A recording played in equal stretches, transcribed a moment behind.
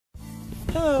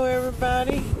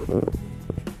everybody.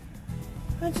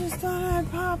 I just thought I'd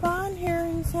pop on here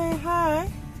and say hi.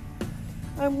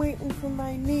 I'm waiting for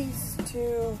my niece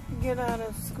to get out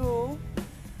of school.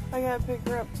 I gotta pick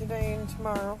her up today and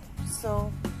tomorrow.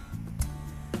 So,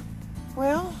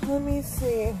 well, let me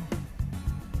see.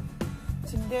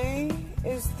 Today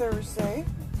is Thursday.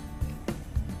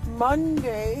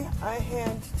 Monday, I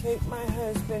had to take my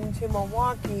husband to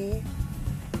Milwaukee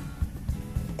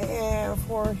and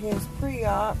for his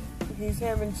pre-op. He's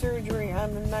having surgery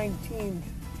on the 19th,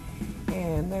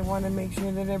 and they want to make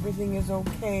sure that everything is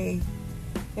okay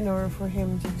in order for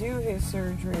him to do his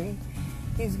surgery.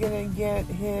 He's going to get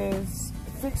his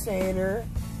fixator,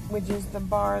 which is the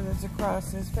bar that's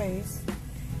across his face.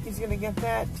 He's going to get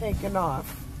that taken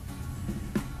off,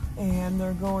 and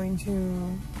they're going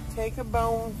to take a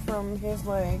bone from his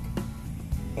leg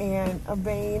and a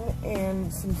vein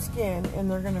and some skin,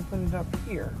 and they're going to put it up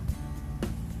here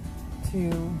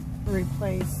to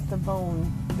replace the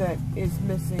bone that is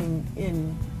missing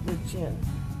in the chin.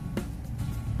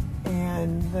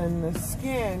 And then the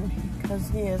skin, because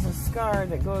he has a scar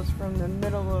that goes from the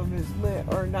middle of his lip,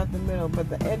 or not the middle, but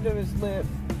the end of his lip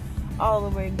all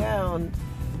the way down,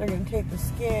 they're going to take the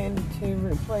skin to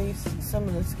replace some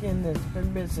of the skin that's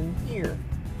been missing here.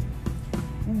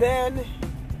 Then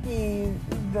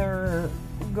they're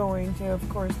going to, of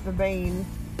course, the vein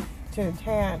to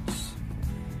attach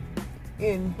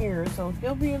in here. So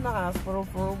he'll be in the hospital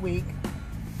for a week.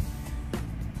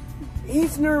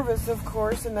 He's nervous, of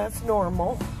course, and that's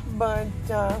normal. But,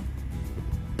 I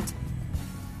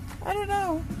don't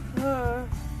know.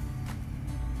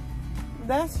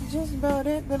 That's just about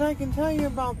it that I can tell you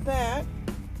about that.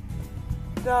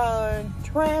 The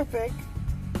traffic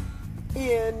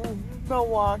in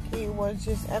Milwaukee was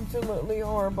just absolutely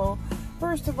horrible.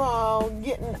 First of all,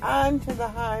 getting onto the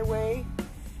highway,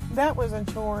 that was a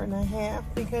chore and a half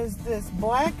because this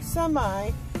black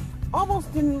semi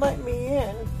almost didn't let me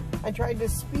in. I tried to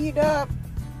speed up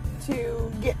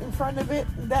to get in front of it.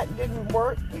 That didn't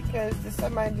work because the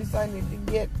semi decided to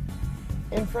get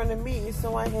in front of me,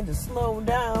 so I had to slow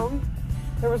down.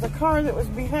 There was a car that was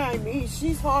behind me.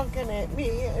 She's honking at me.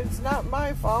 It's not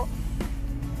my fault.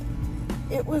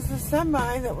 It was the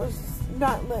semi that was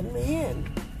not letting me in.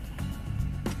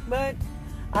 But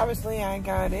obviously I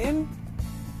got in,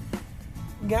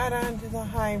 got onto the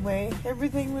highway.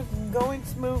 Everything was going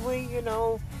smoothly, you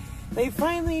know. They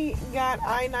finally got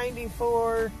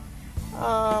I-94,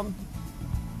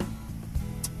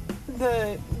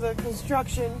 the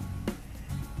construction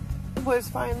was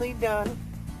finally done.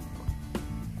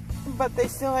 But they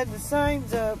still had the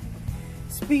signs up.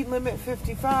 Speed limit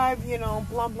 55, you know,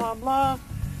 blah, blah, blah.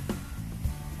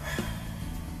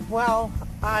 Well,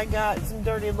 I got some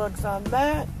dirty looks on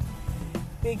that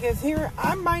because here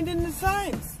I'm minding the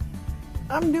signs.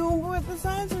 I'm doing what the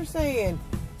signs are saying.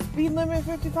 Speed limit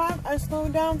 55. I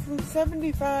slowed down from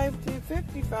 75 to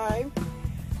 55.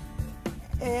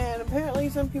 And apparently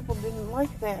some people didn't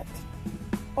like that.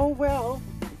 Oh well,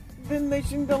 then they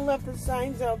shouldn't have left the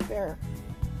signs out there.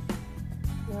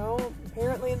 You know,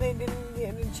 apparently they didn't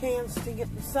get a chance to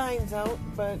get the signs out,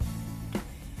 but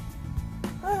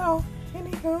well,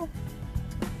 anywho,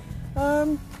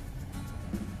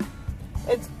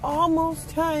 it's almost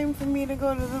time for me to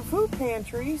go to the food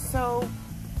pantry, so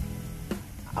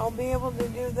I'll be able to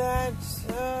do that.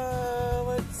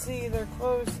 Let's see, they're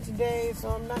closed today, so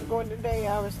I'm not going today,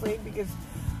 obviously, because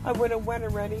I would have went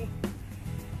already.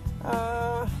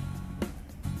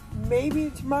 Maybe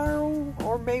tomorrow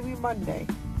or maybe Monday.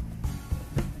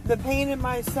 The pain in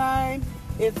my side,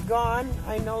 it's gone.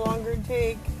 I no longer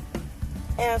take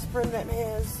aspirin that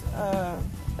has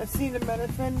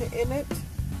acetaminophen in it.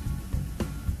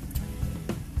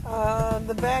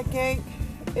 The backache,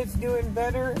 it's doing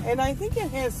better. And I think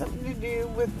it has something to do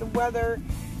with the weather.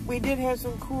 We did have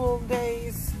some cool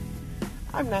days.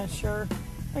 I'm not sure.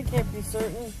 I can't be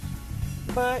certain.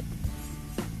 But,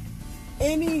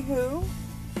 anywho,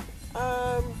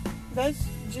 that's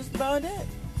just about it.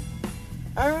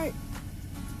 Alright,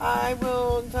 I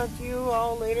will talk to you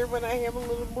all later when I have a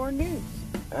little more news.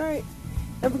 Alright,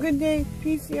 have a good day.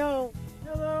 Peace, y'all.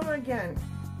 Hello again.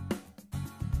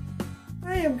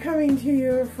 I am coming to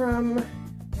you from,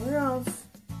 where else?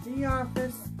 The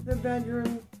office, the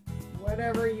bedroom,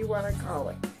 whatever you want to call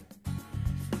it.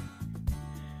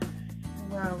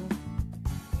 Well,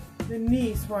 the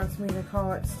niece wants me to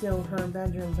call it still her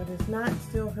bedroom, but it's not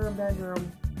still her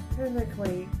bedroom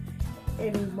physically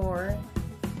anymore.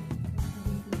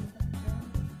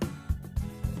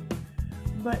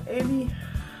 But anywho,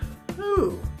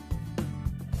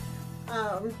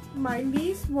 my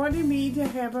niece wanted me to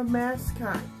have a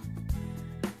mascot,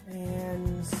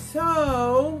 and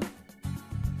So,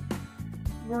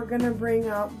 we're gonna bring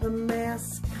out the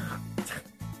mascot.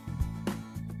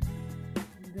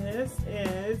 This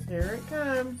is, here it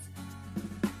comes,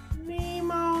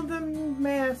 Nemo the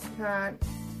mascot.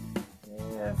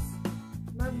 Yes,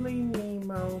 lovely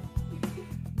Nemo.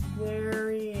 There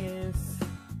he is.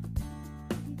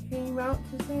 He came out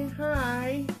to say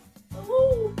hi.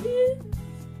 Oh, kids.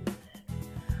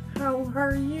 How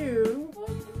are you?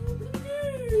 I'm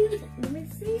good. Let me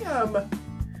see him.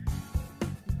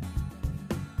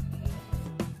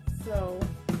 So,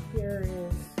 here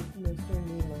is Mr.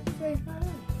 Nemo. Say hi.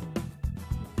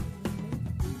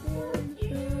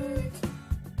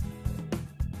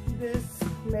 This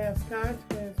mascot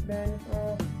has been,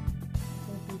 oh, I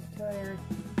think he's tired.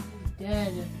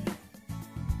 Dead.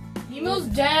 Nemo's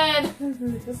dead.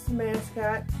 This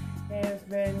mascot has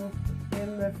been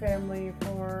in the family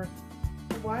for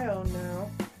a while now.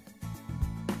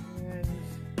 And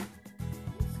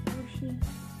he's squishy.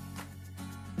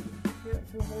 Got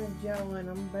some kind of gel in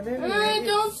him, but anyway.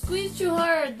 Don't squeeze too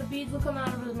hard. The beads will come out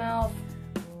of his mouth.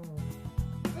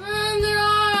 Oh. And there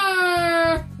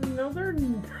are. No, they're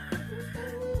not.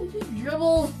 It just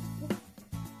dribbled.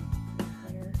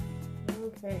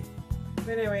 Okay. But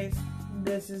anyways,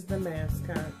 this is the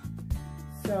mascot.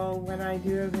 So when I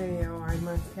do a video, I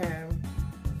must have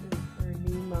Mr.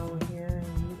 Nemo here,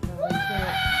 and you probably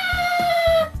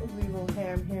can't. We will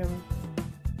have him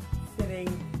sitting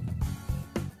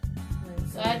right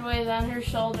Sideways on her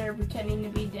shoulder, pretending to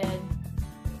be dead.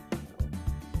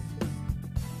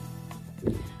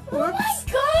 Whoops. Oh my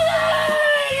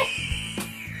god!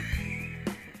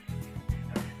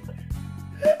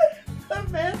 The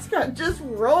mascot just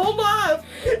rolled off.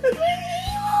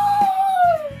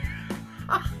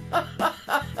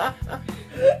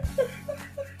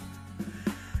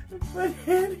 But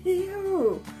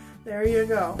anywho, there you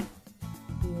go.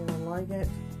 You don't like it?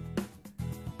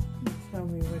 Tell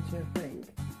me what you think.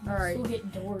 All right. Let's go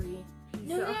get Dory.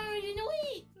 So- No,